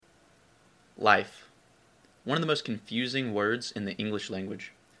Life. One of the most confusing words in the English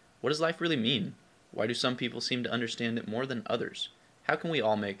language. What does life really mean? Why do some people seem to understand it more than others? How can we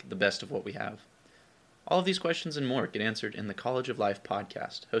all make the best of what we have? All of these questions and more get answered in the College of Life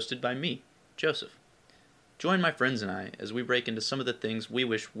podcast, hosted by me, Joseph. Join my friends and I as we break into some of the things we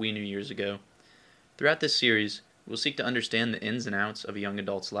wish we knew years ago. Throughout this series, we'll seek to understand the ins and outs of a young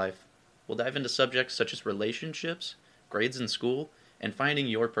adult's life. We'll dive into subjects such as relationships, grades in school, and finding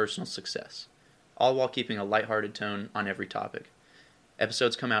your personal success, all while keeping a lighthearted tone on every topic.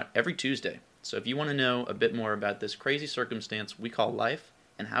 Episodes come out every Tuesday, so if you want to know a bit more about this crazy circumstance we call life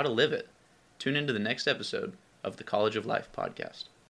and how to live it, tune into the next episode of the College of Life podcast.